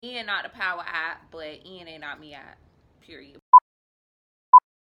Ian not the power out, but Ian ain't not me out. Period.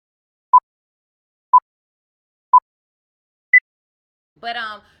 But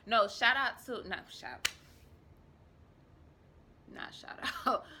no, shout out to not shout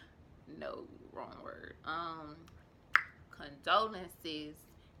out. No, wrong word. Condolences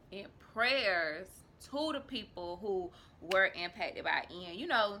and prayers to the people who were impacted by Ian. You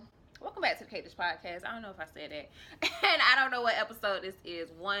know, welcome back to the Kadish Podcast. I don't know if I said that, and I don't know what episode this is.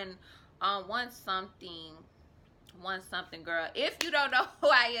 One something girl. If you don't know who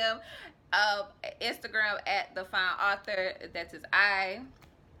I am, Instagram at the fine author. That is I,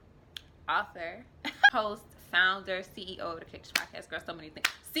 author, host, founder, CEO of the Kadish Podcast. Girl, so many things.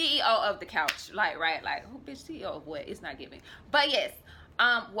 CEO of the couch, like right, like who bitch CEO of what? It's not giving. But yes,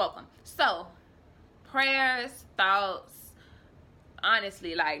 welcome. So prayers, thoughts,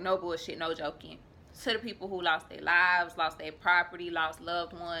 honestly, like no bullshit, no joking. To the people who lost their lives, lost their property, lost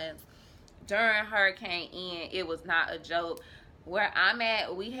loved ones during Hurricane Ian, it was not a joke. Where I'm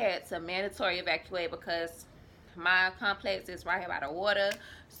at, we had to mandatory evacuate because my complex is right here by the water.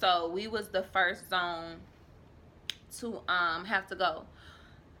 So we was the first zone to have to go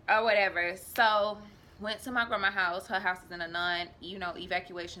or whatever. So went to my grandma's house. Her house is in a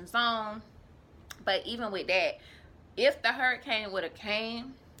evacuation zone. But even with that, if the hurricane would have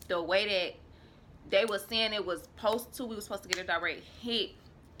came the way that they were saying it was supposed to, we were supposed to get a direct hit.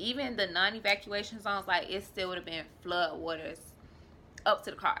 Even the non-evacuation zones, like it still would have been flood waters up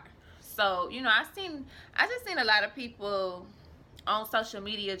to the car. So I just seen a lot of people on social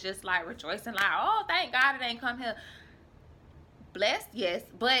media just like rejoicing, like, oh, thank God it ain't come here. Blessed, yes,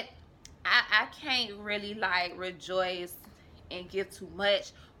 but I can't really like rejoice and give too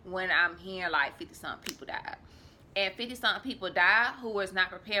much when I'm hearing like 50 something people died. And 50 something people died who was not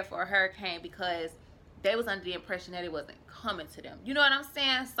prepared for a hurricane because they was under the impression that it wasn't coming to them. You know what I'm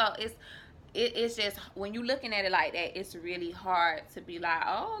saying? So it's just, when you looking at it like that, it's really hard to be like,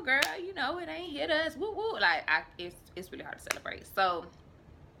 oh girl, it ain't hit us, woo woo. Like it's really hard to celebrate. So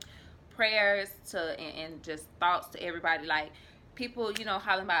prayers to and just thoughts to everybody. Like people,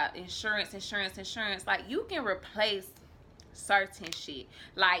 hollering about insurance. Like you can replace certain shit.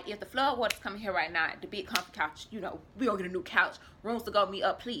 Like if the flood water's coming here right now, the big comfy couch, we gonna get a new couch, rooms to go me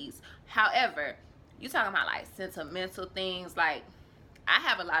up, please. However, you talking about like sentimental things. Like I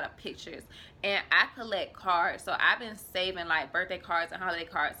have a lot of pictures and I collect cards, so I've been saving like birthday cards and holiday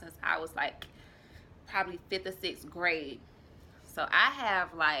cards since I was like probably 5th or 6th grade. So I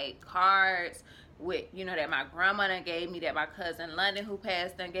have like cards with that my grandma done gave me, that my cousin London who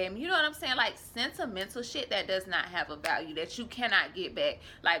passed done gave me. You know what I'm saying? Like sentimental shit that does not have a value, that you cannot get back,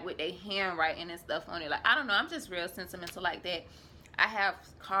 like with their handwriting and stuff on it. Like I don't know, I'm just real sentimental like that. I have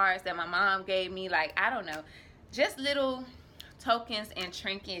cards that my mom gave me, like I don't know, just little tokens and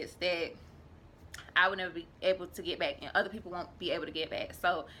trinkets that I would never be able to get back and other people won't be able to get back.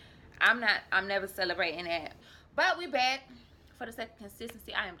 So I'm never celebrating that. But we back. For the sake of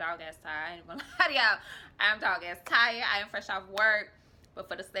consistency, I am dog ass tired. I ain't gonna lie to y'all. I am dog ass tired. I am fresh off work. But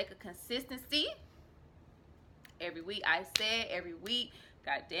for the sake of consistency, every week, I said every week,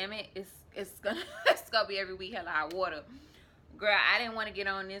 god damn it, it's gonna be every week hella hot water. Girl, I didn't want to get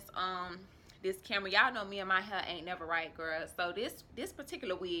on this camera. Y'all know me and my hair ain't never right, girl. So this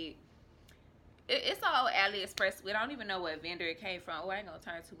particular wig, it's all AliExpress. We don't even know what vendor it came from. Oh, I ain't gonna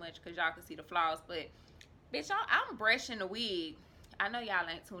turn too much because y'all can see the flaws, but bitch, I'm brushing the wig. I know y'all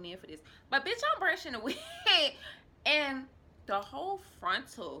ain't tuned in for this, but bitch, I'm brushing the wig and the whole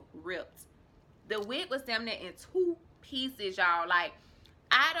frontal ripped. The wig was damn near in 2 pieces, y'all. Like,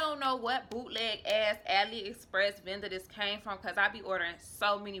 I don't know what bootleg ass AliExpress vendor this came from, because I be ordering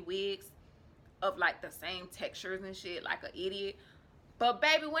so many wigs of like the same textures and shit like an idiot. But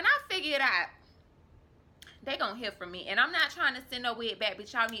baby, when I figure it out, they gonna hear from me. And I'm not trying to send no wig back,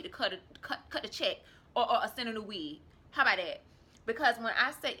 but y'all need to cut the check or send a new wig. How about that? Because when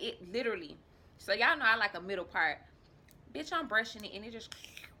I say it literally, so y'all know I like a middle part. Bitch, I'm brushing it and it just.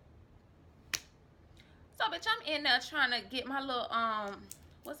 So bitch, I'm in there trying to get my little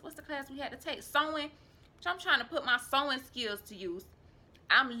what's the class we had to take? Sewing. Bitch, I'm trying to put my sewing skills to use.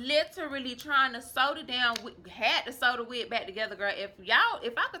 I'm literally trying to sew the damn wig, had to sew the wig back together, girl.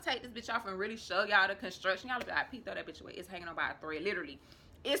 If I could take this bitch off and really show y'all the construction, y'all would be like, Pete, throw that bitch away. It's hanging on by a thread, literally.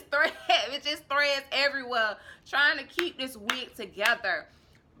 It's thread. It's just threads everywhere. Trying to keep this wig together.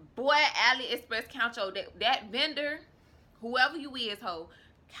 Boy, AliExpress, count your that vendor, whoever you is, ho,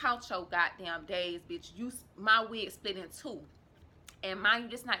 count your goddamn days, bitch. My wig split in 2. And mind you,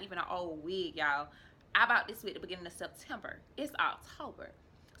 this not even an old wig, y'all. I bought this wig at the beginning of September. It's October.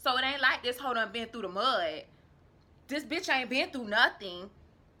 So it ain't like this hoe done been through the mud. This bitch ain't been through nothing.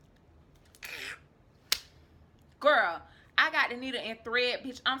 Girl, I got the needle and thread,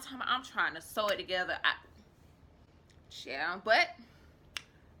 bitch. I'm trying to sew it together. Yeah, but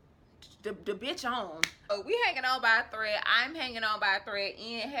the bitch on. Oh, we hanging on by a thread. I'm hanging on by a thread.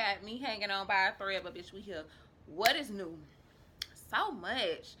 Ian had me hanging on by a thread, but bitch, we here. What is new? So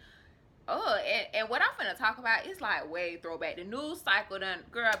much. Oh, and what I'm finna talk about is like way throwback. The news cycle done,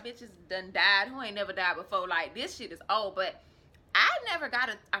 girl, bitches done died who ain't never died before. Like, this shit is old, but I never got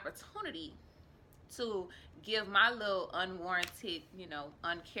an opportunity to give my little unwarranted, you know,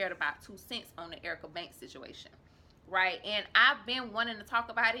 uncared about 2 cents on the Erica Banks situation, right? And I've been wanting to talk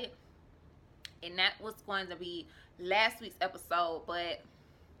about it, and that was going to be last week's episode, but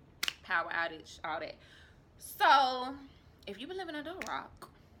power outage, all that. So, if you've been living under a rock,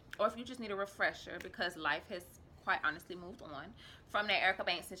 or if you just need a refresher because life has quite honestly moved on from that Erica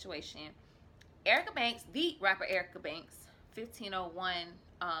Banks situation, Erica Banks, the rapper Erica Banks, 1501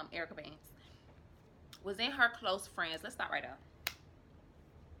 Erica Banks, was in her close friends. Let's start right up.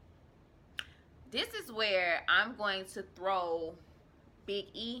 This is where I'm going to throw Big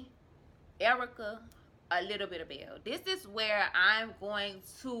E, Erica, a little bit of bail. This is where I'm going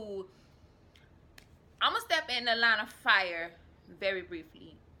to step in the line of fire very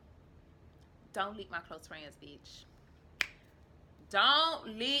briefly. Don't leak my close friends, bitch.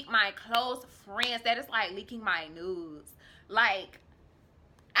 Don't leak my close friends. That is like leaking my news. Like,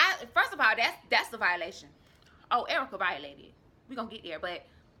 first of all, that's the violation. Oh, Erica violated. We're gonna get there, but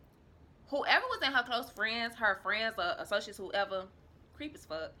whoever was in her close friends, her friends or associates, whoever, creep as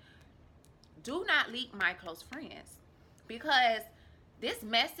fuck, do not leak my close friends. Because this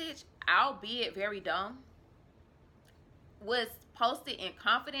message, albeit very dumb, was posted in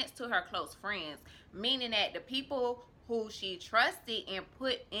confidence to her close friends, meaning that the people who she trusted and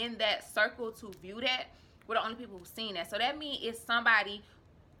put in that circle to view that were the only people who seen that. So that means it's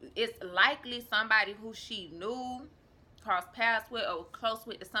likely somebody who she knew, crossed paths with, or close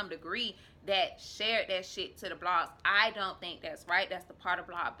with to some degree, that shared that shit to the blogs. I don't think that's right. That's the part of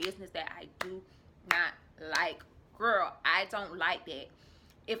blog business that I do not like. Girl, I don't like that.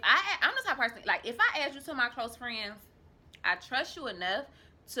 I'm the type of person, like, if I add you to my close friends, I trust you enough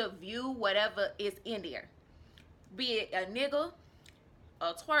to view whatever is in there. Be it a nigga,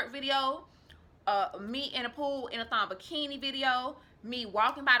 a twerk video, me in a pool in a thong bikini video, me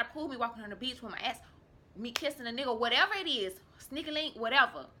walking by the pool, me walking on the beach with my ass, me kissing a nigga, whatever it is, sneaky link,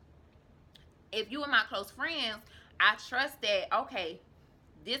 whatever. If you and my close friends, I trust that, okay,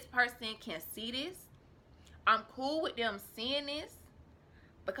 this person can see this. I'm cool with them seeing this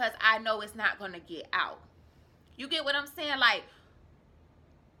because I know it's not going to get out. You get what I'm saying? Like,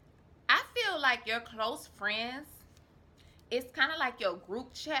 I feel like your close friends, it's kind of like your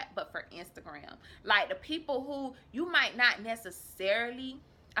group chat, but for Instagram. Like, the people who you might not necessarily,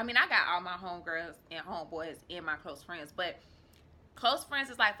 I mean, I got all my homegirls and homeboys in my close friends, but close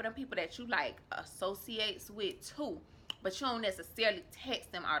friends is like for them people that you like associates with too, but you don't necessarily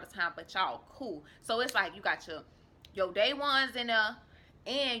text them all the time, but y'all cool. So it's like you got your day ones in there,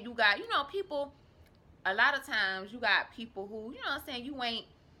 and you got, you know, people. A lot of times you got people who, you know what I'm saying, you ain't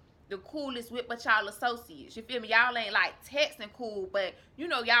the coolest with, but y'all associates. You feel me? Y'all ain't like texting cool, but you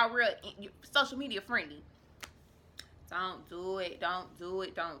know y'all real social media friendly. Don't do it. Don't do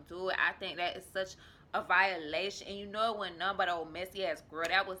it. Don't do it. I think that is such a violation. And you know, when none but old messy ass girl,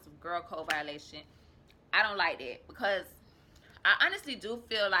 that was some girl code violation. I don't like that, because I honestly do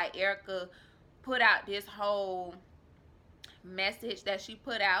feel like Erica put out this whole message that she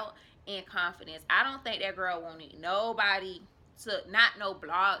put out in confidence. I don't think that girl wanted nobody to not know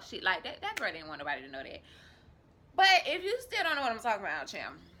blog shit like that. That girl didn't want nobody to know that. But if you still don't know what I'm talking about,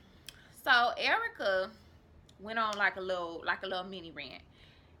 champ. So Erica went on like a little mini rant,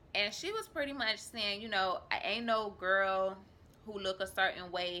 and she was pretty much saying, you know, I ain't no girl who look a certain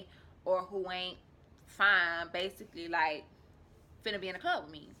way or who ain't fine, basically, like, finna be in a club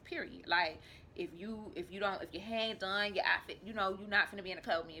with me, period. Like, if your hair ain't done, your outfit, you know, you not finna be in a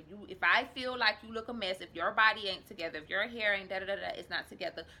club with me. If I feel like you look a mess, if your body ain't together, if your hair ain't it's not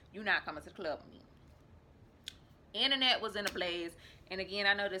together, you not coming to the club with me. Internet was in a blaze, and again,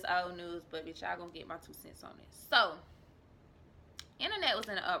 I know this old news, but bitch, y'all gonna get my 2 cents on this. So, internet was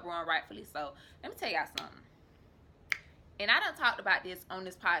in an uproar, rightfully so. Let me tell y'all something. And I done talked about this on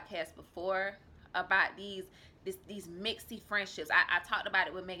this podcast before, about these mixy friendships. I talked about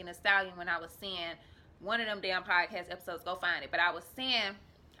it with Megan Thee Stallion when I was saying, one of them damn podcast episodes, go find it. But I was saying,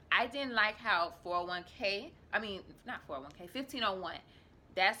 I didn't like how 1501,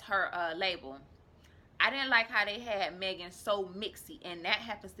 that's her label. I didn't like how they had Megan so mixy, and that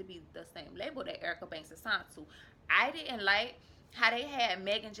happens to be the same label that Erica Banks is signed to. I didn't like how they had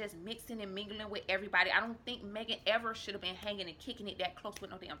Megan just mixing and mingling with everybody. I don't think Megan ever should have been hanging and kicking it that close with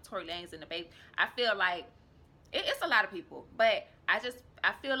no damn Tory Lanez and the baby. I feel like it's a lot of people, but I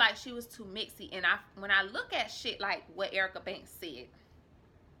feel like she was too mixy. And when I look at shit like what Erica Banks said,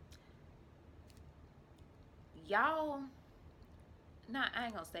 y'all, I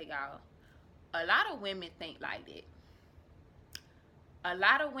ain't gonna say y'all. A lot of women think like that. A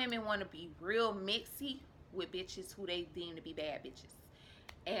lot of women want to be real mixy with bitches who they deem to be bad bitches.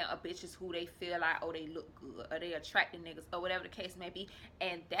 And bitches who they feel like, oh, they look good, or they attractive niggas, or whatever the case may be.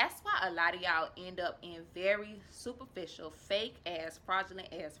 And that's why a lot of y'all end up in very superficial, fake ass, fraudulent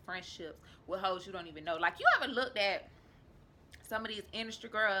ass friendships with hoes you don't even know. Like, you ever looked at some of these industry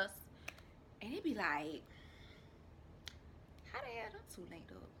girls and it be like, how the hell them two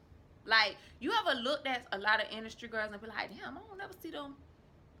linked up? Like, you ever looked at a lot of industry girls and be like, damn, I don't never see them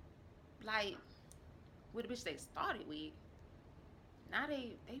like with the bitch they started with. Now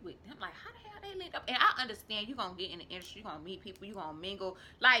they with them. Like, how the hell they linked up? And I understand you gonna get in the industry, you gonna meet people, you gonna mingle,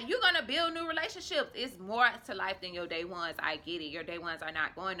 like, you're gonna build new relationships. It's more to life than your day ones. I get it, your day ones are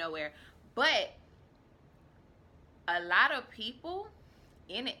not going nowhere. But a lot of people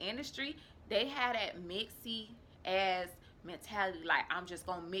in the industry, they have that mixy ass mentality, like, I'm just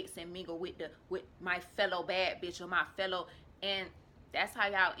gonna mix and mingle with my fellow bad bitch or my fellow, and that's how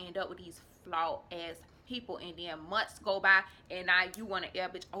y'all end up with these flawed ass people. And then months go by and now you want to air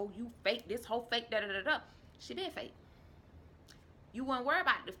bitch, oh, you fake, this whole fake, da da da da. She been fake. You wouldn't worry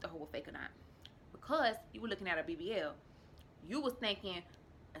about if the whole fake or not, because you were looking at a BBL. You was thinking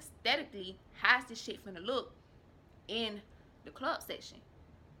aesthetically, how's this shit finna look in the club section?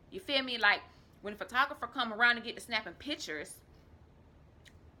 You feel me? Like, when a photographer come around and get to snapping pictures,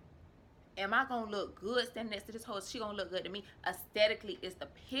 am I gonna look good standing next to this hoe? She gonna look good to me? Aesthetically, is the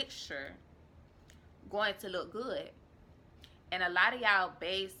picture going to look good? And a lot of y'all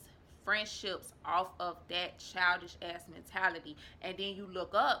base friendships off of that childish ass mentality. And then you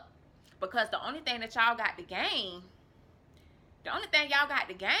look up, because the only thing that y'all got to gain, the only thing y'all got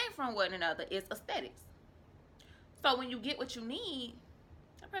to gain from one another is aesthetics. So when you get what you need,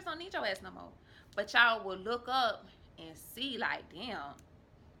 that person don't need your ass no more. But y'all will look up and see, like, damn,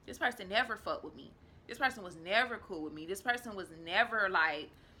 this person never fucked with me. This person was never cool with me. This person was never, like,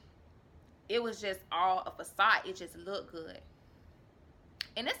 it was just all a facade. It just looked good.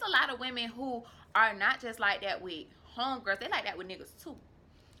 And it's a lot of women who are not just like that with homegirls. They like that with niggas too.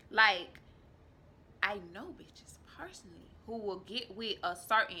 Like, I know bitches personally who will get with a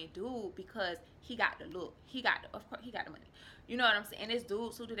certain dude because he got the look. Of course, he got the money. You know what I'm saying? And there's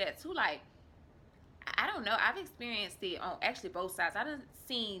dudes who do that too. Like, I don't know. I've experienced it on actually both sides. I done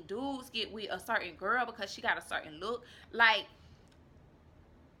seen dudes get with a certain girl because she got a certain look. Like,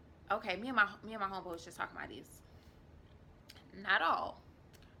 okay, me and my homeboy was just talking about this. Not all.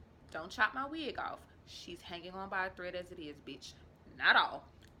 Don't chop my wig off. She's hanging on by a thread as it is, bitch. Not all.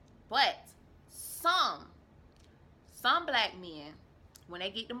 But some black men, when they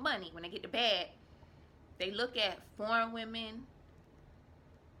get the money, when they get the bag, they look at foreign women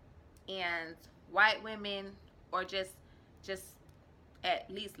and white women, or just at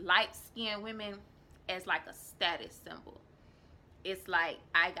least light-skinned women, as like a status symbol. It's like,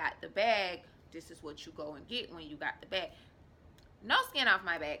 I got the bag, this is what you go and get when you got the bag. No skin off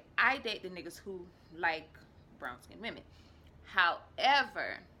my back. I date the niggas who like brown-skinned women.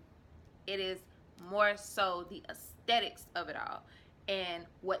 However, it is more so the aesthetics of it all and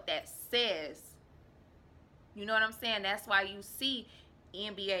what that says. You know what I'm saying? That's why you see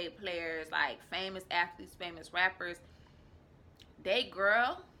NBA players, like famous athletes, famous rappers, they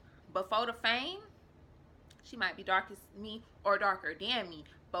girl, before the fame, she might be dark as me or darker than me.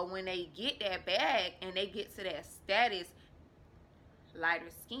 But when they get that bag and they get to that status, lighter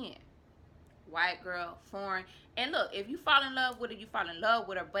skin, white girl, foreign. And look, if you fall in love with her, you fall in love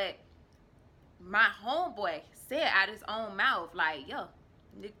with her. But my homeboy said out his own mouth, like, yo,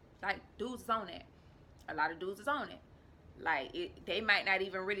 like, dudes is on that. A lot of dudes is on it. Like, they might not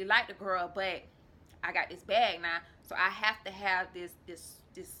even really like the girl, but I got this bag now, so I have to have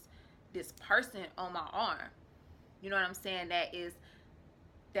this person on my arm. You know what I'm saying?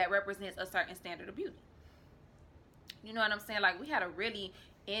 That represents a certain standard of beauty. You know what I'm saying? Like, we had a really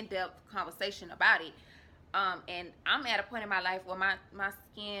in-depth conversation about it. And I'm at a point in my life where my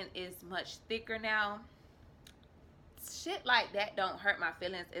skin is much thicker now. Shit like that don't hurt my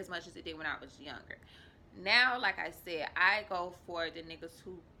feelings as much as it did when I was younger. Now, like I said, I go for the niggas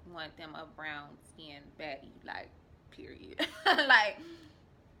who want them a brown skin baddie, like, period. Like,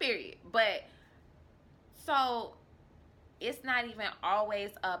 period. But, so, it's not even always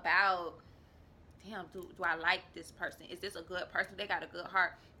about damn, do I like this person? Is this a good person? They got a good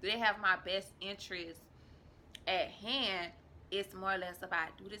heart. Do they have my best interest at hand? It's more or less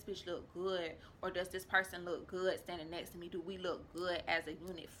about, do this bitch look good, or does this person look good standing next to me? Do we look good as a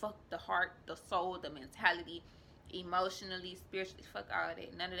unit? Fuck the heart, the soul, the mentality, emotionally, spiritually, fuck all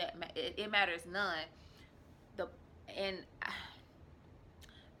that. None of that. It matters none. And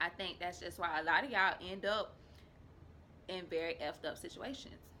I think that's just why a lot of y'all end up in very effed up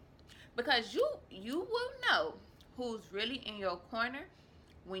situations, because you will know who's really in your corner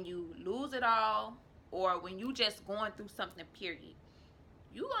when you lose it all, or when you just going through something, period.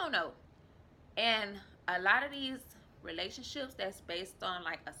 You gonna know. And a lot of these relationships that's based on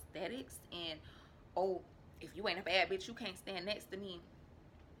like aesthetics and, oh, if you ain't a bad bitch, you can't stand next to me.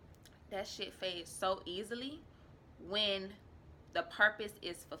 That shit fades so easily when the purpose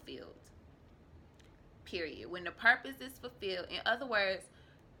is fulfilled. Period. When the purpose is fulfilled. In other words,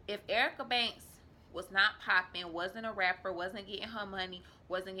 if Erica Banks was not popping, wasn't a rapper, wasn't getting her money,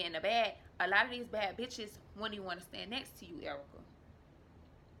 wasn't getting a bag, a lot of these bad bitches wouldn't even want to stand next to you, Erica.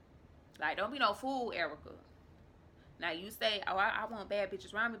 Like, don't be no fool, Erica. Now, you say, oh, I want bad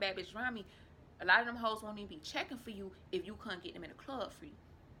bitches around me, bad bitches around me. A lot of them hoes won't even be checking for you if you couldn't get them in a club for you.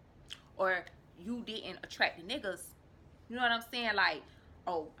 Or you didn't attract the niggas. You know what I'm saying? Like,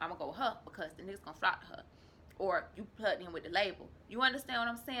 oh, I'm going to go with her because the niggas going to flock to her. Or you plugged in with the label. You understand what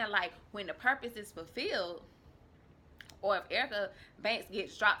I'm saying? Like, when the purpose is fulfilled, or if Erica Banks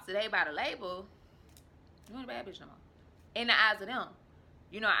gets dropped today by the label, you ain't a bad bitch no more. In the eyes of them.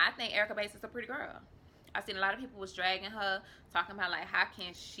 You know, I think Erica Banks is a pretty girl. I've seen a lot of people was dragging her, talking about, like, how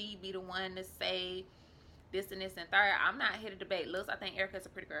can she be the one to say this and this and third. I'm not here to debate looks. I think Erica's a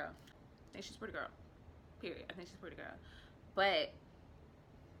pretty girl. I think she's a pretty girl. Period. I think she's a pretty girl. But,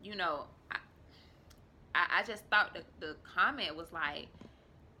 you know, I just thought the comment was like,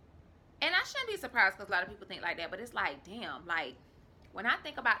 and I shouldn't be surprised because a lot of people think like that, but it's like, damn, like, when I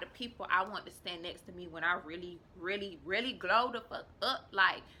think about the people I want to stand next to me when I really, really, really glow the fuck up,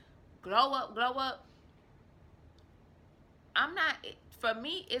 like, glow up, I'm not, for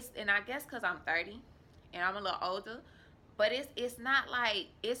me, it's, and I guess because I'm 30 and I'm a little older, but it's not like,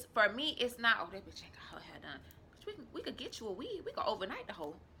 it's, for me, it's not, oh, that bitch ain't got her hair done. We could get you a weed. We could overnight the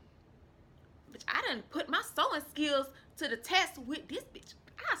whole. Bitch, I done put my sewing skills to the test with this bitch.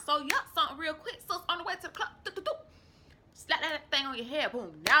 I sew you up something real quick. So on the way to the club. Slap that thing on your hair.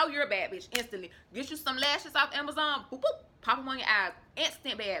 Boom. Now you're a bad bitch instantly. Get you some lashes off Amazon. Boop, boop. Pop them on your eyes.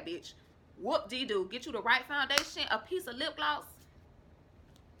 Instant bad bitch. Whoop-dee-doo. Get you the right foundation. A piece of lip gloss.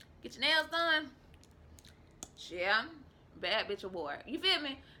 Get your nails done. Yeah. Bad bitch award. You feel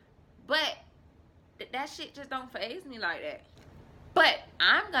me? But that shit just don't faze me like that. But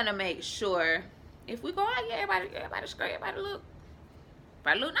I'm gonna make sure if we go out, yeah, everybody straight, everybody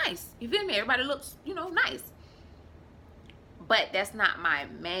look nice. You feel me? Everybody looks, you know, nice. But that's not my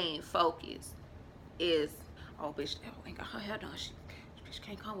main focus. Is, oh bitch, oh, ain't got her hair done. She bitch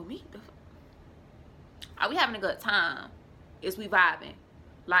can't come with me. Are we having a good time? Is we vibing?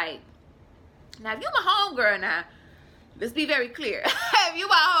 Like, now if you my homegirl now, let's be very clear. If you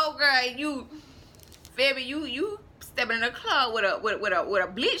my homegirl and you feel me, you stepping in the club with a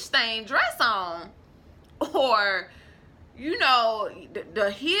bleach stained dress on, or you know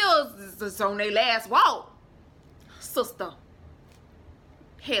the heels is on their last walk, sister,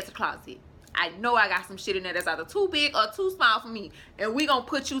 head to the closet. I know I got some shit in there that's either too big or too small for me, and we gonna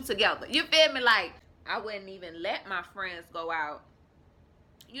put you together. You feel me? Like, I wouldn't even let my friends go out,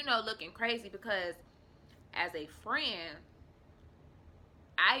 you know, looking crazy, because as a friend,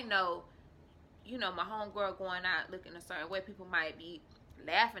 I know, you know, my homegirl going out looking a certain way, people might be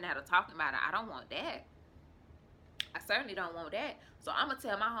laughing at her, talking about her. I don't want that. I certainly don't want that. So I'm gonna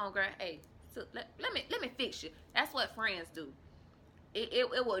tell my homegirl, hey, so let me fix you. That's what friends do. It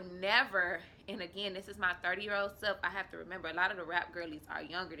will never, and again, this is my 30-year-old self. I have to remember, a lot of the rap girlies are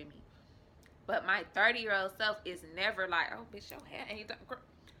younger than me. But my 30-year-old self is never like, oh, bitch, your hair ain't done.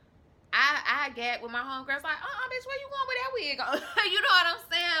 I get with my homegirls like, bitch, where you going with that wig on? You know what I'm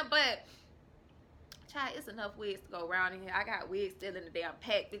saying? But child, it's enough wigs to go around in here. I got wigs still in the damn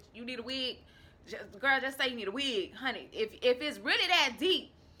pack. Bitch, you need a wig? Girl, just say you need a wig, honey. If it's really that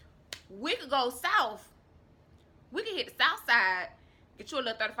deep, we could go south. We could hit the south side, get you a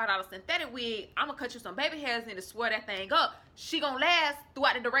little $35 synthetic wig. I'm gonna cut you some baby hairs in to swear that thing up. She gonna last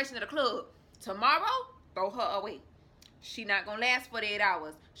throughout the duration of the club. Tomorrow, throw her away. She not gonna last 48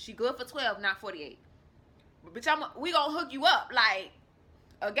 hours. She good for 12, not 48. But bitch, we gonna hook you up like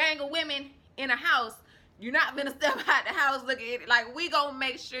a gang of women in a house. You're not gonna step out the house looking at it. Like, we gonna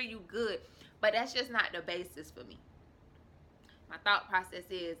make sure you good. But that's just not the basis for me. My thought process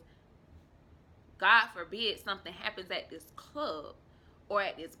is, God forbid something happens at this club or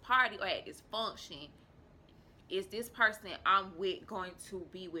at this party or at this function, is this person I'm with going to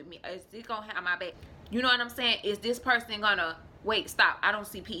be with me? Is this gonna have my back? You know what I'm saying? Is this person gonna, wait, stop, I don't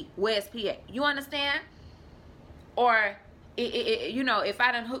see P, where's P at? You understand? Or you know, if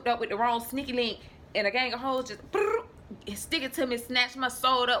I done hooked up with the wrong sneaky link and a gang of hoes just stick it to me, snatch my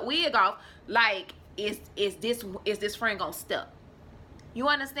sold up wig off, like, is this friend gonna step? You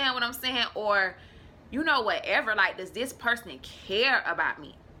understand what I'm saying? Or, you know, whatever, like, does this person care about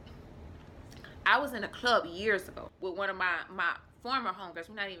me? I was in a club years ago with one of my former homegirls.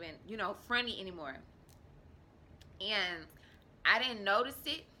 We're not even, you know, friendly anymore. And I didn't notice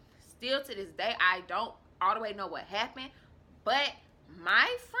it. Still to this day, I don't all the way know what happened. But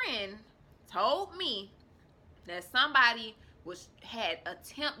my friend told me that somebody had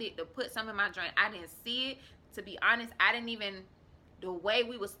attempted to put some in my drink. I didn't see it. To be honest, I didn't even, the way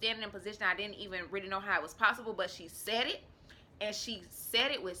we were standing in position, I didn't even really know how it was possible. But she said it. And she said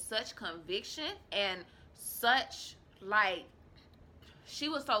it with such conviction and such, like, she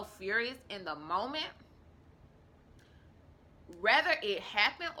was so furious in the moment. Whether it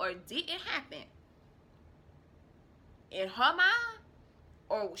happened or didn't happen, in her mind,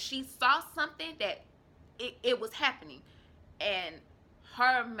 or she saw something that it was happening. And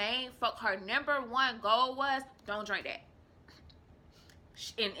her number one goal was, don't drink that.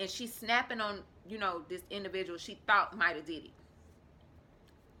 And she's snapping on, you know, this individual she thought might have did it.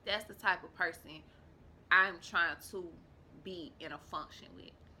 That's the type of person I'm trying to be in a function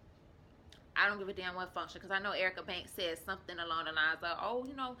with. I don't give a damn what function, because I know Erica Banks said something along the lines of, oh,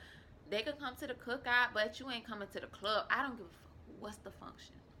 you know, they could come to the cookout, but you ain't coming to the club. I don't give a fuck. What's the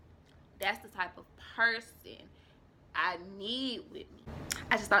function? That's the type of person I need with me.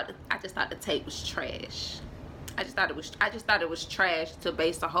 I just thought the tape was trash. I just thought it was trash to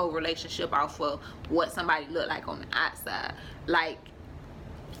base the whole relationship off of what somebody looked like on the outside. Like,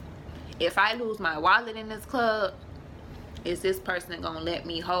 if I lose my wallet in this club, is this person gonna let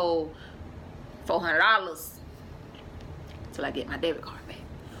me hold $400 till I get my debit card back?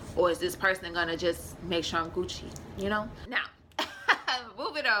 Or is this person gonna just make sure I'm Gucci, you know? Now,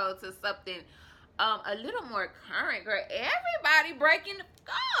 moving on to something a little more current, girl. Everybody breaking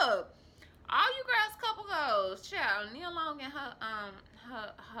up. All you girls couple goals. Child, Nia Long and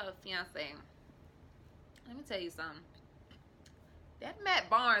her fiance. Let me tell you something. That Matt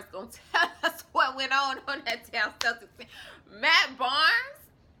Barnes gonna tell us what went on that damn Celtics team. Matt Barnes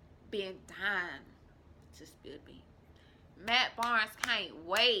been dying to spill the beans. Matt Barnes can't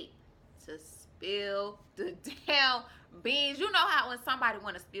wait to spill the damn beans. You know how when somebody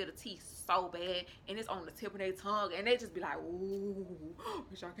want to spill the tea so bad and it's on the tip of their tongue and they just be like, ooh,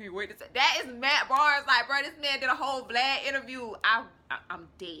 bitch, I can't wait to say. That is Matt Barnes. Like, bro, this man did a whole Vlad interview. I'm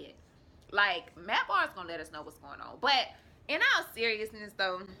dead. Like, Matt Barnes gonna let us know what's going on. But in all seriousness,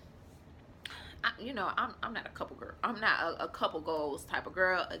 though, I'm not a couple girl. I'm not a couple goals type of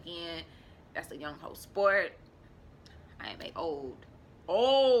girl. Again, that's a young hoe sport. I am a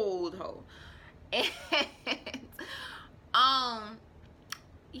old hoe. And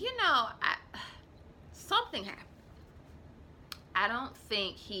something happened. I don't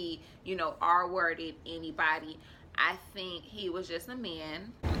think he, R-worded anybody. I think he was just a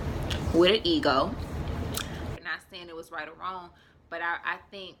man with an ego. Not saying it was right or wrong, but I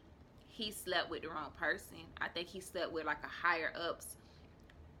think he slept with the wrong person. I think he slept with like a higher up's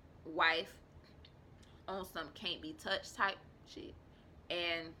wife on some can't be touched type shit,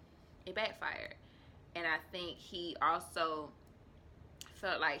 and it backfired. And I think he also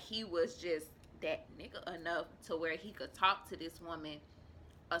felt like he was just that nigga enough to where he could talk to this woman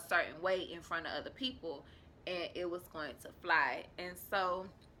a certain way in front of other people and it was going to fly. And so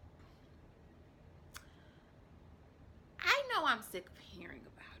I know I'm sick of hearing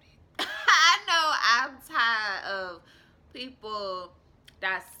about it. I know I'm tired of people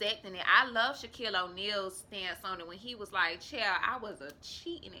dissecting it. I love Shaquille O'Neal's stance on it when he was like, child, I was a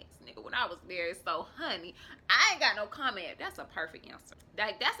cheating ass nigga when I was married, so honey, I ain't got no comment. That's a perfect answer.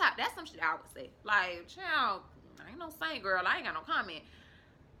 Like, that's some shit I would say. Like, child, I ain't no saint, girl. I ain't got no comment.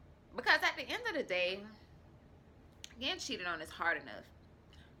 Because at the end of the day, getting cheated on is hard enough.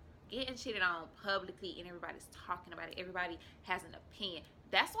 Getting cheated on publicly and everybody's talking about it. Everybody has an opinion.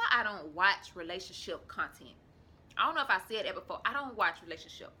 That's why I don't watch relationship content. I don't know if I said that before. I don't watch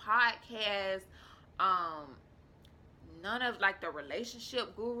relationship podcasts. None of like the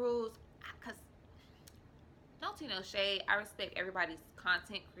relationship gurus. Because don't see no shade. I respect everybody's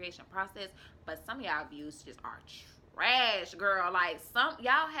content creation process. But some of y'all views just are trash, girl. Like,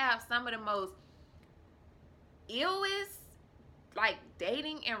 y'all have some of the most illest like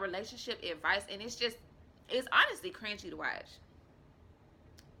dating and relationship advice, and it's honestly cringy to watch,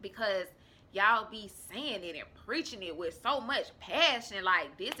 because y'all be saying it and preaching it with so much passion,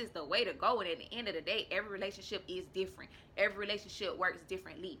 like this is the way to go. And at the end of the day, every relationship is different. Every relationship works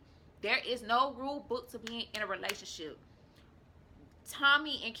differently. There is no rule book to being in a relationship.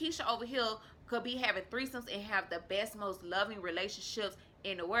 Tommy and Keisha over here could be having threesomes and have the best, most loving relationships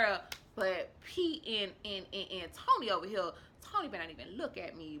in the world, but Pete and Tony over here, Tony better not even look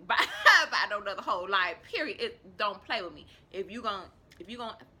at me by no other whole life, period. Don't play with me. If you gonna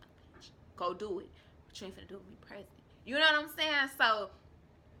go do it, but you ain't finna do it with me present. You know what I'm saying? So,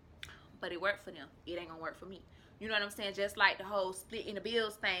 but it worked for them. It ain't gonna work for me. You know what I'm saying? Just like the whole splitting the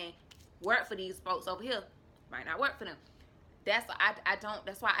bills thing worked for these folks over here, might not work for them. That's why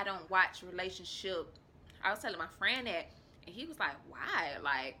I don't watch relationship. I was telling my friend that, and he was like, why?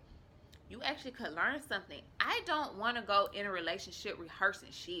 Like, you actually could learn something. I don't want to go in a relationship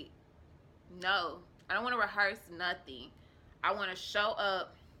rehearsing shit. No, I don't want to rehearse nothing. I want to show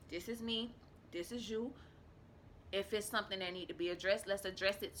up. This is me. This is you. If it's something that need to be addressed, let's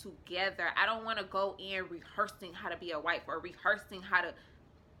address it together. I don't want to go in rehearsing how to be a wife or rehearsing how to.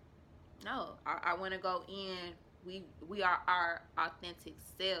 No, I want to go in. We are our authentic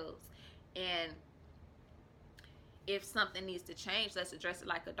selves, and if something needs to change, let's address it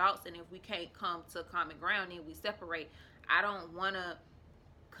like adults. And if we can't come to common ground, then we separate. I don't want to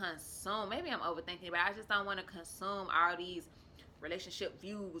consume. Maybe I'm overthinking, but I just don't want to consume all these relationship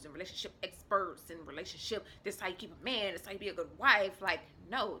views and relationship experts and relationship. This is how you keep a man. This is how you be a good wife. Like,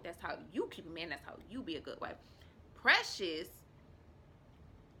 no, that's how you keep a man. That's how you be a good wife. Precious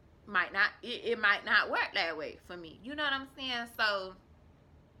might not. It might not work that way for me. You know what I'm saying? So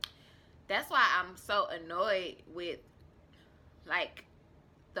that's why I'm so annoyed with like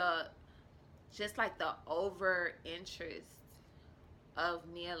the over interest of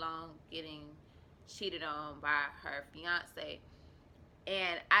Nia Long getting cheated on by her fiance.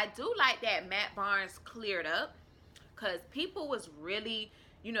 And I do like that Matt Barnes cleared up, because people was really,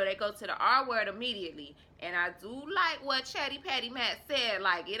 they go to the R word immediately. And I do like what Chatty Patty Matt said,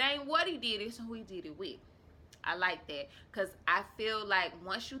 like, it ain't what he did, it's who he did it with. I like that, because I feel like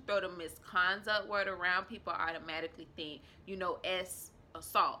once you throw the misconduct word around, people automatically think, S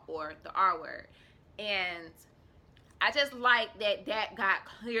assault or the R word. And I just like that got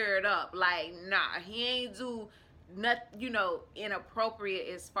cleared up. Like, nah, he ain't do nothing, inappropriate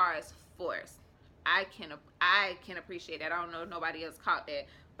as far as force. I can appreciate that. I don't know if nobody else caught that,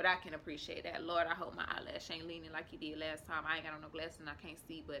 but I can appreciate that. Lord, I hope my eyelash ain't leaning like he did last time. I ain't got on no glasses and I can't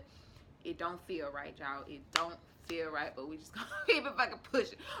see, but it don't feel right, y'all. It don't feel right, but we just gonna keep it fucking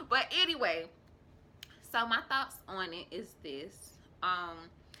pushing. But anyway, so my thoughts on it is this.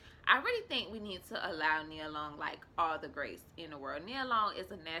 I really think we need to allow Nia Long like all the grace in the world. Nia Long is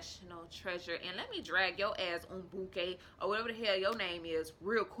a national treasure, and let me drag your ass on Bouquet or whatever the hell your name is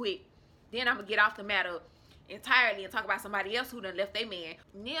real quick. Then I'm gonna get off the matter entirely and talk about somebody else who done left their man.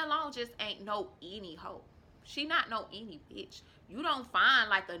 Nia Long just ain't no any hoe. She not no any bitch. You don't find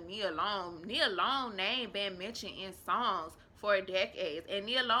like a Nia Long. Nia Long name been mentioned in songs for decades, and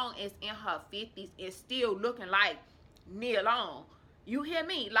Nia Long is in her 50s and still looking like Nia Long. You hear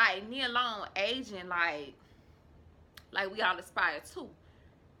me? Like, Nia Long aging like we all aspire to.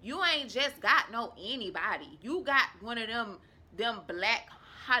 You ain't just got no anybody. You got one of them black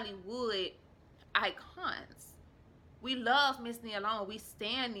Hollywood icons. We love Miss Nia Long. We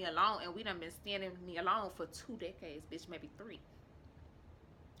stand Nia Long, and we done been standing Nia Long for 2 decades, bitch, maybe 3.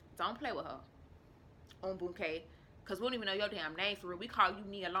 Don't play with her on Bouquet, because we don't even know your damn name for real. We call you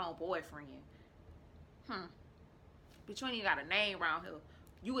Nia Long boyfriend. Bitch, you ain't even got a name around here.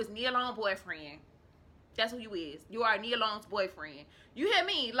 You is Nia Long boyfriend. That's who you is. You are Nia Long's boyfriend. You hear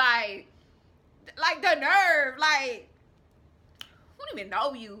me? Like the nerve. Like, I don't even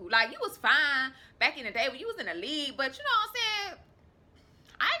know you. Like, you was fine back in the day when you was in the league, but you know what I'm saying?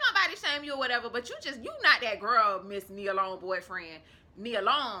 I ain't gonna body shame you or whatever, but you not that girl, Miss Nia Long boyfriend. Nia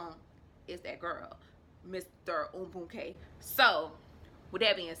Long is that girl, Mr. Umbunke. So, with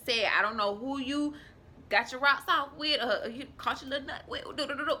that being said, I don't know who you got your rocks off with, or you caught your little nut with,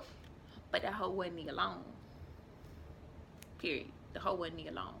 but that hoe wasn't Nia Long. Period. The hoe wasn't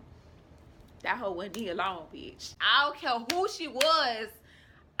Nia Long. That hoe wasn't Nia Long, bitch. I don't care who she was.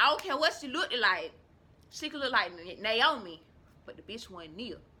 I don't care what she looked like. She could look like Naomi, but the bitch wasn't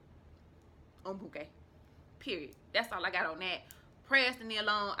Nia. Umbunke. Period. That's all I got on that. Prayers to Nia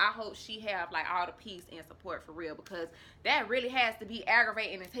Long. I hope she have like all the peace and support for real, because that really has to be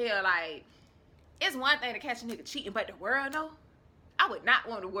aggravating as hell. Like, it's one thing to catch a nigga cheating, but the world know. I would not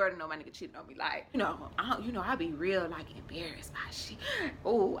want the world to know my nigga cheated on me. Like, I be real, like, embarrassed by shit.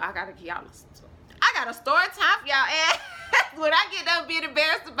 Oh, I got a story time for y'all ass. When I get done being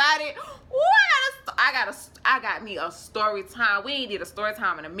embarrassed about it, ooh, I got me a story time. We ain't did a story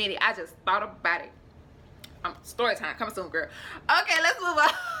time in a minute. I just thought about it. Story time coming soon, girl. Okay, let's move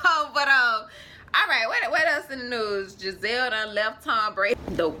on. But all right, what else in the news? Giselle done left Tom Brady.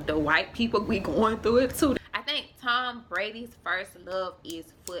 The white people, we going through it too. I think Tom Brady's first love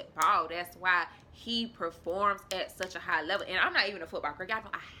is football. That's why he performs at such a high level. And I'm not even a football girl. Y'all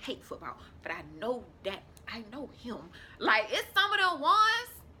know I hate football, but I know him. Like, it's some of them ones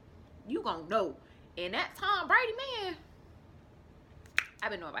you gonna know. And that Tom Brady, man,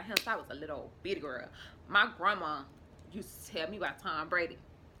 I've been knowing about him since I was a little bitty girl. My grandma used to tell me about Tom Brady.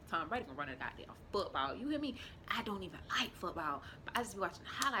 Tom Brady can run a goddamn football. You hear me? I don't even like football, but I just be watching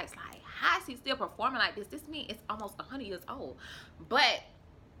highlights. Like, how is he still performing like this? This means it's almost 100 years old, but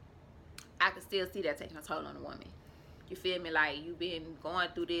I can still see that taking a toll on a woman. You feel me? Like, you've been going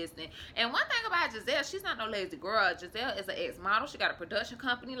through this. And one thing about Giselle, she's not no lazy girl. Giselle is an ex-model. She got a production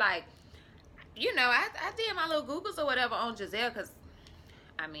company. Like, you know, I did my little Googles or whatever on Giselle because,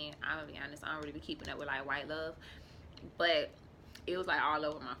 I mean, I'm going to be honest, I don't really be keeping up with, like, White Love. But it was, like, all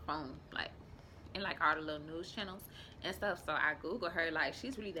over my phone. Like, in, like, all the little news channels and stuff. So I Googled her. Like,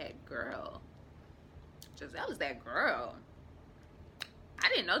 she's really that girl. Giselle is that girl. I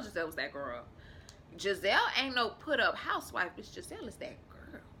didn't know Giselle was that girl. Giselle ain't no put-up housewife. Bitch, Giselle is that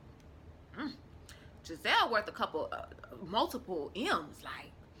girl. Giselle worth a couple, multiple M's.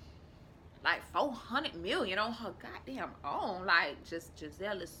 Like 400 million on her goddamn own. Like,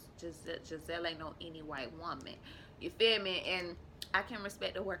 Giselle ain't no any white woman. You feel me? And I can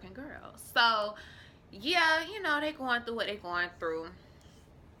respect the working girl. So, yeah, you know, they going through what they going through.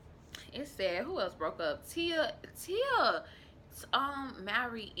 It said, who else broke up? Tia,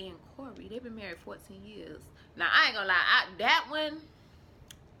 Mary and Corey. They've been married 14 years. Now, I ain't gonna lie. That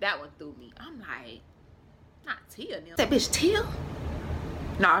one threw me. I'm like, not Tia. That bitch Tia?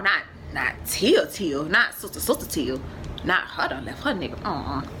 No, not Tia. Not sister Tia. Not her done left her nigga.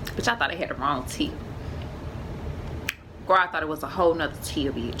 Bitch, I thought they had the wrong Tia. Girl, I thought it was a whole nother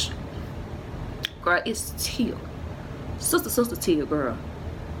Tia, bitch. Girl, it's Tia. Sister Tia, girl.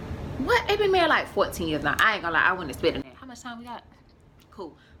 What? They been married like 14 years now. I ain't gonna lie. I wasn't expecting that. How much time we got?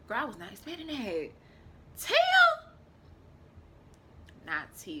 Cool. Girl, I was not expecting that. Tia? Not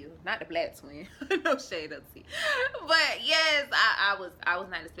Tia. Not the black twin. No shade of Tia. But yes, I was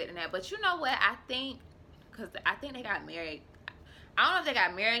not expecting that. But you know what? I think, because I think they got married. I don't know if they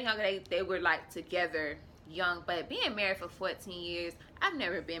got married young. They were like together young. But being married for 14 years, I've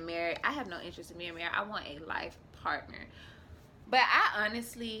never been married. I have no interest in being married. I want a life partner. But I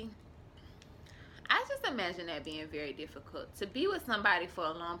just imagine that being very difficult. To be with somebody for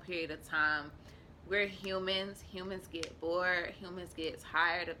a long period of time. We're humans. Humans get bored. Humans get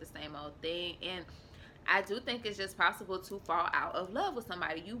tired of the same old thing. And I do think it's just possible to fall out of love with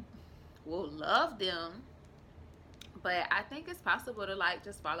somebody. You will love them. But I think it's possible to, like,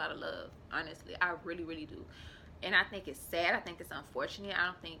 just fall out of love. Honestly, I really, really do. And I think it's sad. I think it's unfortunate. I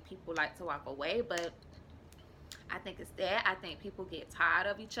don't think people like to walk away. But I think it's sad. I think people get tired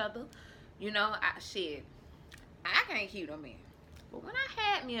of each other. You know, I can't keep no man. But when I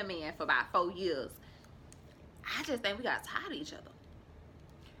had me a man for about 4 years, I just think we got tired of each other.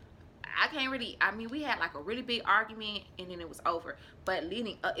 We had like a really big argument and then it was over. But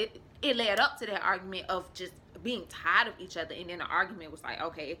leading up, it led up to that argument of just being tired of each other. And then the argument was like,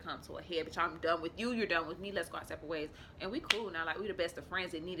 okay, it comes to a head. Bitch, I'm done with you. You're done with me. Let's go our separate ways. And we cool now. Like, we the best of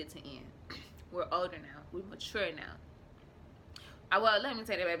friends. It needed to end. We're older now. We're mature now. Well, let me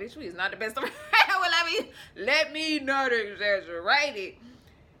tell you that, bitch. We is not the best of friends. Well, let me not exaggerate it.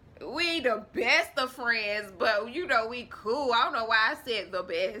 We the best of friends, but you know we cool. I don't know why I said the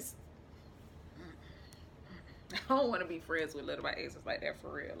best. I don't want to be friends with little my exes like that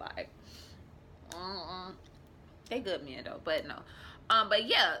for real. Like, they good men though, but no. But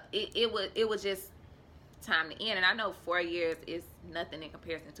yeah, it was just time to end. And I know 4 years is nothing in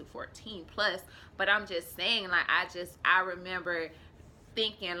comparison to 14 plus, but I'm just saying, like, I remember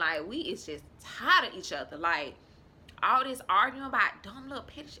thinking like we is just tired of each other. Like, all this arguing about dumb little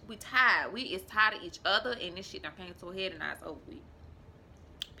petty shit, we tired. We is tired of each other, and this shit done came to a head, and now it's over with.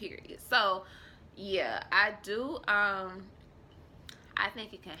 Period. So yeah, I do I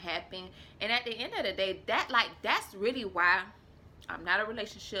think it can happen. And at the end of the day, that's really why I'm not a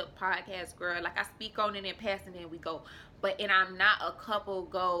relationship podcast girl. Like, I speak on it in passing and we go. And I'm not a couple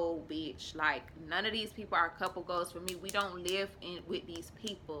goal bitch. Like, none of these people are couple goals for me. We don't live with these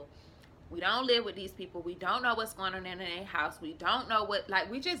people We don't live with these people. We don't know what's going on in their house. We don't know what, like,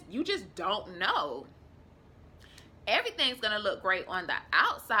 you just don't know. Everything's going to look great on the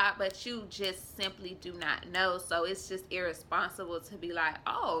outside, but you just simply do not know. So it's just irresponsible to be like,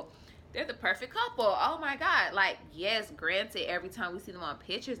 oh, they're the perfect couple. Oh my God. Like, yes, granted, every time we see them on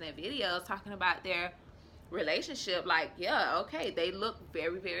pictures and videos talking about their relationship, like, yeah, okay, they look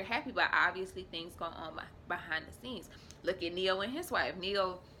very, very happy, but obviously things go on behind the scenes. Look at Neo and his wife.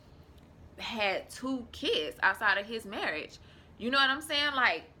 Neo had 2 kids outside of his marriage. You know what I'm saying?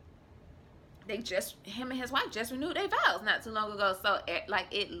 Like, him and his wife just renewed their vows not too long ago. So like,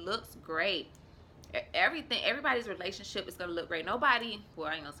 it looks great. Everybody's relationship is gonna look great. Nobody, well,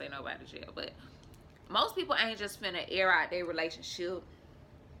 I ain't gonna say nobody jail, but most people ain't just finna air out their relationship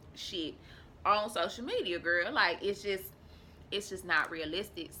shit on social media, girl. Like, it's just not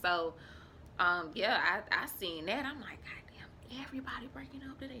realistic. So yeah, I seen that. I'm like, goddamn, everybody breaking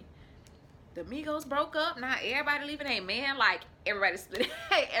up today. The Migos broke up. Now everybody leaving a man. Like, everybody's splitting.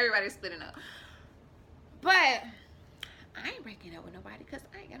 Everybody's splitting up. But I ain't breaking up with nobody because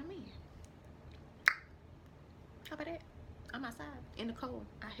I ain't got a man. How about that? I'm outside in the cold.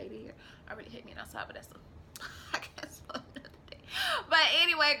 I hate it here. I really hate being outside, but that's I guess for another day. But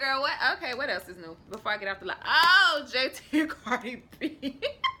anyway, girl, what else is new? Before I get off the line. Oh, JT and Cardi B.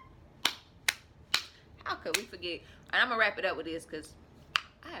 How could we forget? And I'm gonna wrap it up with this because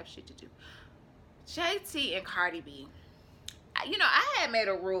I have shit to do. JT and Cardi B. You know, I had made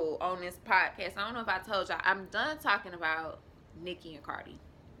a rule on this podcast. I don't know if I told y'all. I'm done talking about Nicki and Cardi.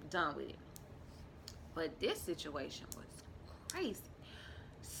 Done with it. But this situation was crazy.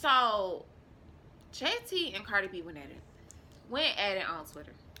 So, JT and Cardi B went at it on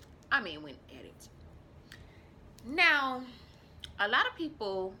Twitter. Went at it. Now, a lot of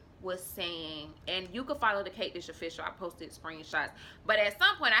people was saying, and you could follow the Kate Dish official. I posted screenshots, but at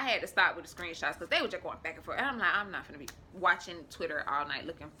some point I had to stop with the screenshots because they were just going back and forth. And I'm like, I'm not gonna be watching Twitter all night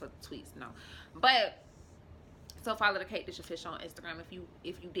looking for tweets. No, but so follow the Kate Dish official on Instagram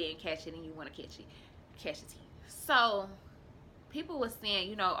if you didn't catch it and you want to catch it. So people was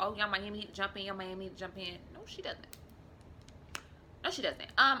saying, you know, oh, Young Miami need to jump in. Young Miami need to jump in. No, she doesn't.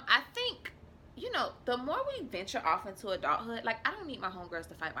 I think, you know, the more we venture off into adulthood, like, I don't need my homegirls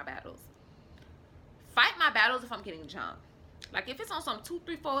to fight my battles. Fight my battles if I'm getting jumped. Like, if it's on some 2,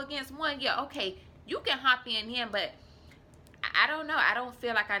 3, 4 against 1, yeah, okay, you can hop in him, but I don't know. I don't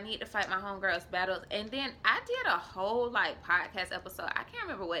feel like I need to fight my homegirls battles. And then I did a whole, like, podcast episode. I can't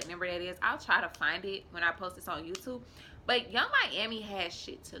remember what number that is. I'll try to find it when I post this on YouTube. But Young Miami has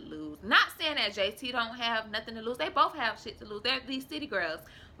shit to lose. Not saying that JT don't have nothing to lose. They both have shit to lose. They're these city girls.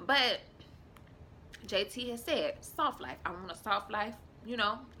 But JT has said, soft life. I want a soft life. You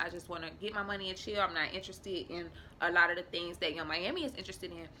know, I just want to get my money and chill. I'm not interested in a lot of the things that Young Miami is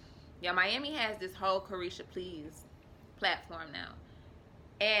interested in. Young Miami has this whole Caresha Please platform now.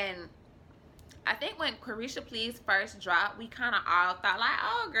 And I think when Caresha Please first dropped, we kind of all thought like,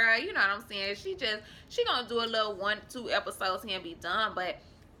 oh girl, you know what I'm saying? She gonna do a little 1, 2 episodes here and be done. But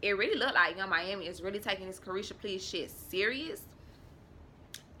it really looked like Young Miami is really taking this Caresha Please shit serious.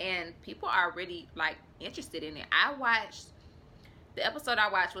 And people are really, like, interested in it. The episode I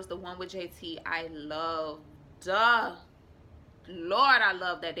watched was the one with JT. I loved, Lord, I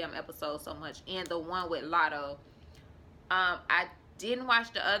love that damn episode so much. And the one with Lotto. I didn't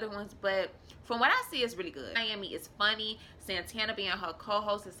watch the other ones, but from what I see, it's really good. Miami is funny. Santana being her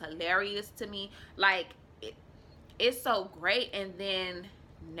co-host is hilarious to me. Like, it's so great. And then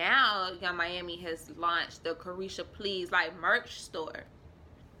now Young Miami has launched the Caresha Please, like, merch store.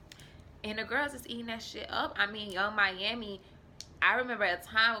 And the girls is eating that shit up. I mean, Young Miami, I remember a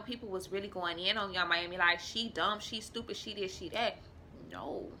time when people was really going in on Young Miami, like, she dumb, she stupid, she this, she that.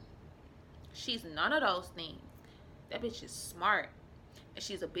 No. She's none of those things. That bitch is smart. And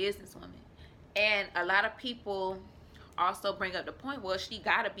she's a businesswoman. And a lot of people also bring up the point, well, she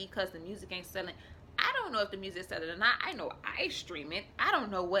gotta be because the music ain't selling. I don't know if the music's selling or not. I know I stream it. I don't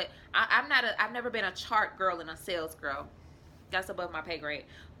know what. I've never been a chart girl and a sales girl. That's above my pay grade.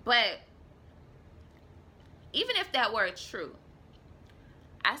 But even if that were true,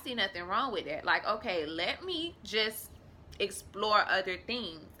 I see nothing wrong with that. Like, okay, let me just explore other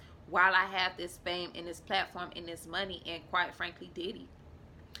things while I have this fame and this platform and this money and, quite frankly, Diddy.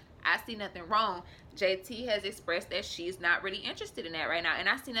 I see nothing wrong. JT has expressed that she's not really interested in that right now, and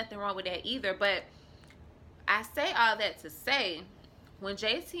I see nothing wrong with that either. But I say all that to say, when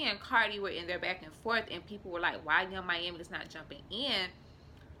JT and Cardi were in their back and forth and people were like, why Young Miami is not jumping in,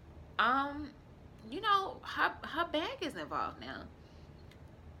 you know, her bag is involved now.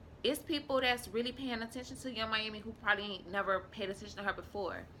 It's people that's really paying attention to Young Miami who probably ain't never paid attention to her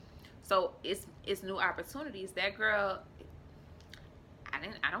before. So it's new opportunities. That girl,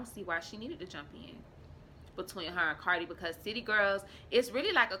 I don't see why she needed to jump in between her and Cardi, because City Girls, it's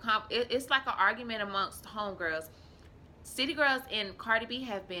really like it's like an argument amongst homegirls. City Girls and Cardi B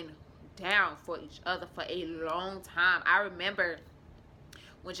have been down for each other for a long time. I remember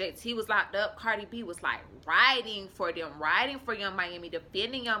when JT was locked up, Cardi B was like riding for them, riding for Young Miami,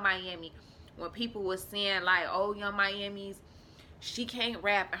 defending Young Miami. When people was saying like, oh, Young Miami's, she can't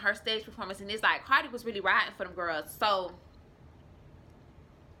rap in her stage performance, and it's like Cardi was really riding for them girls. So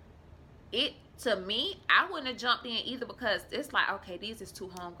it, to me, I wouldn't have jumped in either, because it's like, okay, these is two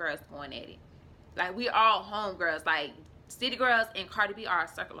homegirls going at it. Like, we all homegirls. Like, City Girls and Cardi B are a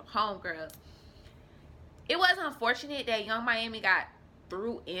circle of homegirls. It was unfortunate that Young Miami got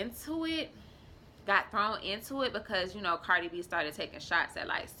thrown into it, because, you know, Cardi B started taking shots at,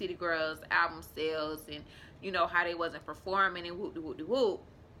 like, City Girls album sales, and, you know, how they wasn't performing, and whoop-de-whoop-de-whoop.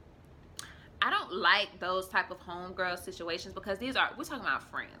 I don't like those type of homegirl situations, because we're talking about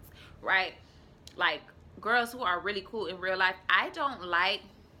friends, right? Like, girls who are really cool in real life. I don't like,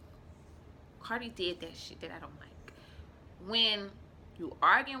 Cardi did that shit that I don't like. When you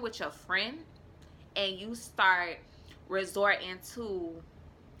arguing with your friend and you start resorting to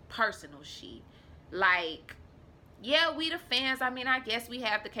personal shit. Like, yeah, we the fans, I mean, I guess we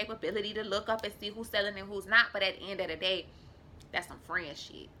have the capability to look up and see who's selling and who's not, but at the end of the day, that's some friend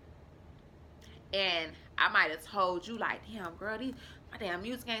shit. And I might have told you, like, damn, girl, my damn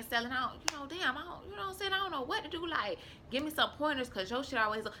music ain't selling out. You know, damn, I don't know what to do. Like, give me some pointers, because your shit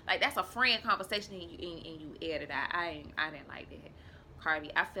always, like, that's a friend conversation, and you aired it out. I didn't like that.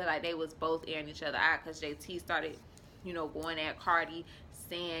 Cardi, I feel like they was both airing each other out, because JT started, you know, going at Cardi,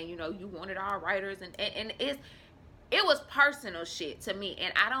 saying, you know, you wanted our writers, and it was personal shit to me.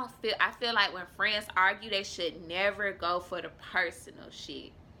 And I feel like when friends argue, they should never go for the personal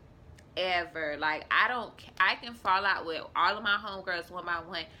shit. Ever. Like, I can fall out with all of my homegirls one by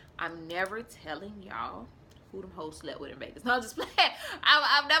one. I'm never telling y'all who them hoes slept with in Vegas. No, I'm just playing.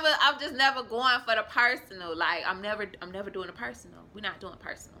 I'm just never going for the personal. Like, I'm never doing the personal. We're not doing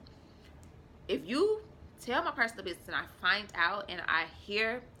personal. If you tell my personal business and I find out and I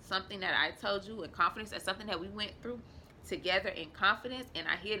hear something that I told you in confidence, that's something that we went through together in confidence, and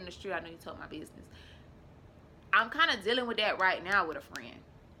I hear it in the street, I know you told my business. I'm kind of dealing with that right now with a friend.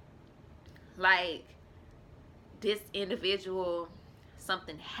 Like, this individual,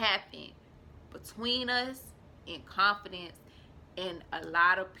 something happened between us in confidence, and a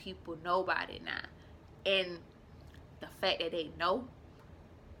lot of people know about it now. And the fact that they know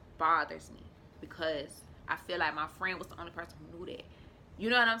bothers me, because I feel like my friend was the only person who knew that. You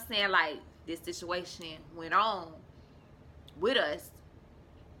know what I'm saying? Like, this situation went on with us,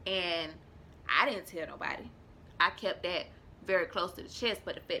 and I didn't tell nobody. I kept that very close to the chest,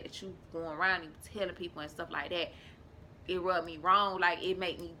 but the fact that you going around and telling people and stuff like that, it rubbed me wrong. Like, it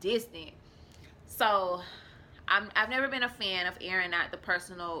made me distant. So I've never been a fan of airing out the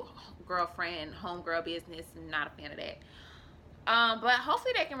personal girlfriend, homegirl business. Not a fan of that. But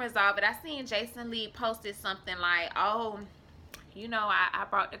hopefully they can resolve it. I seen Jason Lee posted something like, oh, you know, I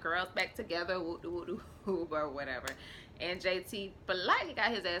brought the girls back together, or whatever. And JT politely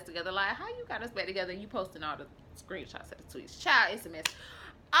got his ass together, like, how you got us back together? You posting all the screenshots of the tweets. Child, it's a mess.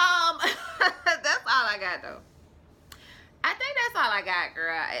 That's all I got, though. I think that's all I got,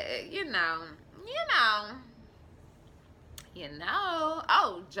 girl. You know.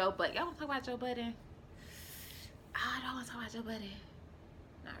 Oh, Joe Budden. Y'all want to talk about Joe Budden? Oh, I don't want to talk about Joe Budden.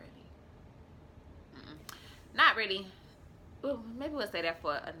 Not really. Not really. Ooh, maybe we'll say that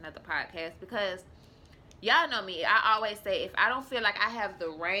for another podcast, because y'all know me. I always say, if I don't feel like I have the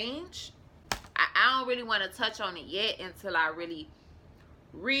range, I don't really want to touch on it yet until I really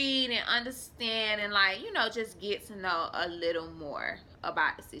read and understand, and, like, you know, just get to know a little more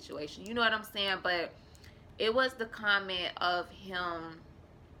about the situation. You know what I'm saying? But it was the comment of him,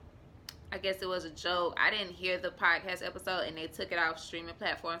 I guess it was a joke. I didn't hear the podcast episode, and they took it off streaming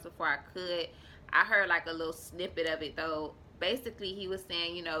platforms before I could. I heard like a little snippet of it, though. Basically, he was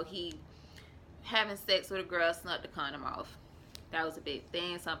saying, you know, he having sex with a girl, snuck the condom off. That was a big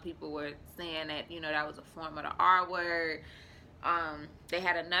thing. Some people were saying that, you know, that was a form of the R word. They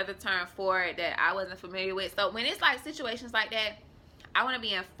had another term for it that I wasn't familiar with. So when it's like situations like that, I want to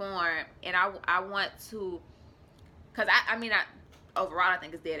be informed, and I want to, because I mean, overall I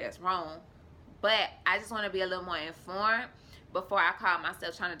think it's dead ass wrong, but I just want to be a little more informed before I call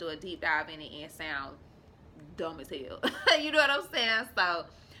myself trying to do a deep dive in it and sound dumb as hell. You know what I'm saying? So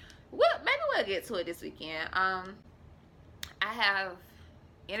maybe we'll get to it this weekend. I have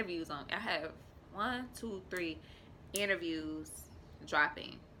interviews on. I have 1, 2, 3 interviews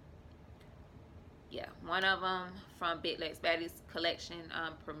dropping yeah, one of them from Big Legs Baddies collection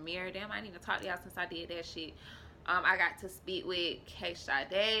premiere. Damn, I didn't even talk to y'all since I did that shit. I got to speak with K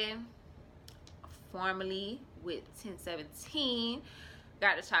Sade, formerly with 1017.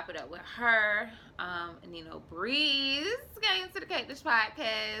 Got to chop it up with her. Nino Breeze came to the Cake Dish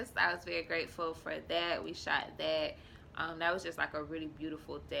podcast. I was very grateful for that. We shot that. That was just like a really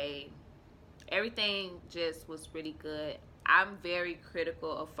beautiful day. Everything just was really good. I'm very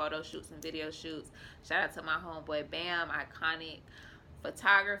critical of photo shoots and video shoots. Shout out to my homeboy Bam, Iconic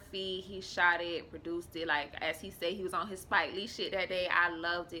Photography. He shot it, produced it. Like, as he said, he was on his Spike Lee shit that day. I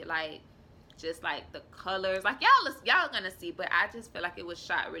loved it. Like, just like the colors. Like, y'all gonna see, but I just feel like it was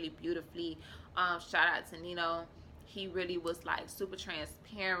shot really beautifully. Shout out to Nino. He really was like super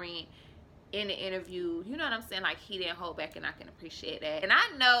transparent in the interview. You know what I'm saying? Like, he didn't hold back, and I can appreciate that. And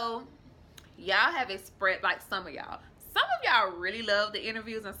I know y'all have expressed, like, some of y'all really love the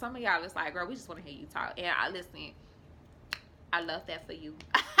interviews, and some of y'all is like, girl, we just want to hear you talk. And I love that for you.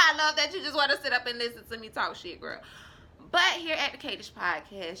 I love that you just want to sit up and listen to me talk shit, girl. But here at the Cake Dish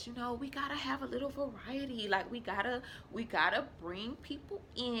podcast, you know, we gotta have a little variety. Like, we gotta bring people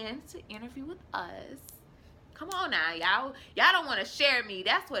in to interview with us. Come on now, y'all don't want to share me.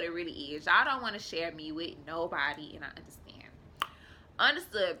 That's what it really is. Y'all don't want to share me with nobody, and I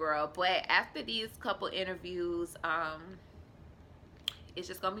understand, girl. But after these couple interviews, it's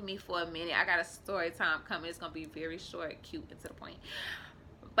just gonna be me for a minute. I got a story time coming. It's gonna be very short, cute, and to the point.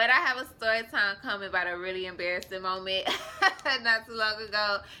 But I have a story time coming about a really embarrassing moment not too long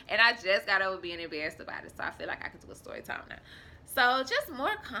ago, and I just got over being embarrassed about it, so I feel like I can do a story time now. So just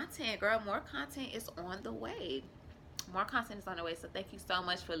more content, girl. More content is on the way. More content is on the way. So thank you so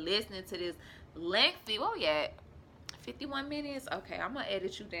much for listening to this lengthy. Oh yeah, 51 minutes. Okay, I'm gonna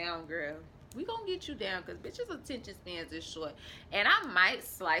edit you down, girl. We gonna get you down, because bitches' attention spans is short. And I might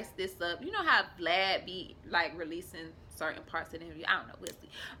slice this up. You know how Vlad be like releasing certain parts of the interview. I don't know, we'll see.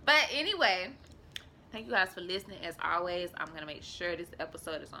 But anyway, thank you guys for listening. As always, I'm gonna make sure this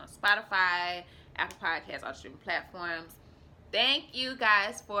episode is on Spotify, Apple Podcasts, all streaming platforms. Thank you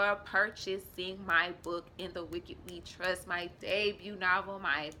guys for purchasing my book, In the Wicked We Trust, my debut novel,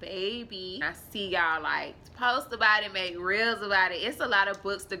 my baby. I see y'all like post about it, make reels about it. It's a lot of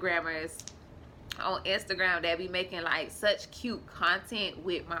bookstagrammers on Instagram that be making like such cute content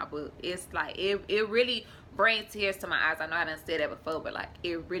with my book. It's like it really brings tears to my eyes. I know I done said that before, but like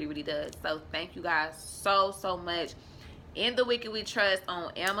it really does. So thank you guys so much. In the Wicked We Trust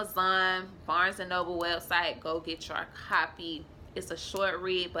on Amazon, Barnes & Noble website. Go get your copy. It's a short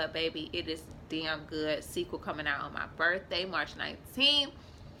read, but baby, it is damn good. Sequel coming out on my birthday, March 19th.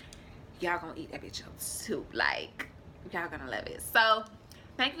 Y'all gonna eat that bitch up too. Like, y'all gonna love it. So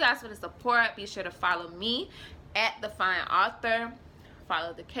thank you guys for the support. Be sure to follow me at The Fine Author.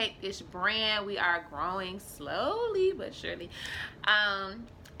 Follow the Cake Dish brand. We are growing slowly but surely.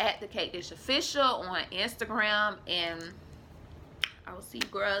 At the Cake Dish Official on Instagram, and I will see you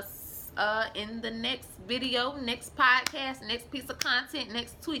girls in the next video, next podcast, next piece of content,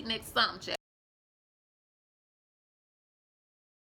 next tweet, next something.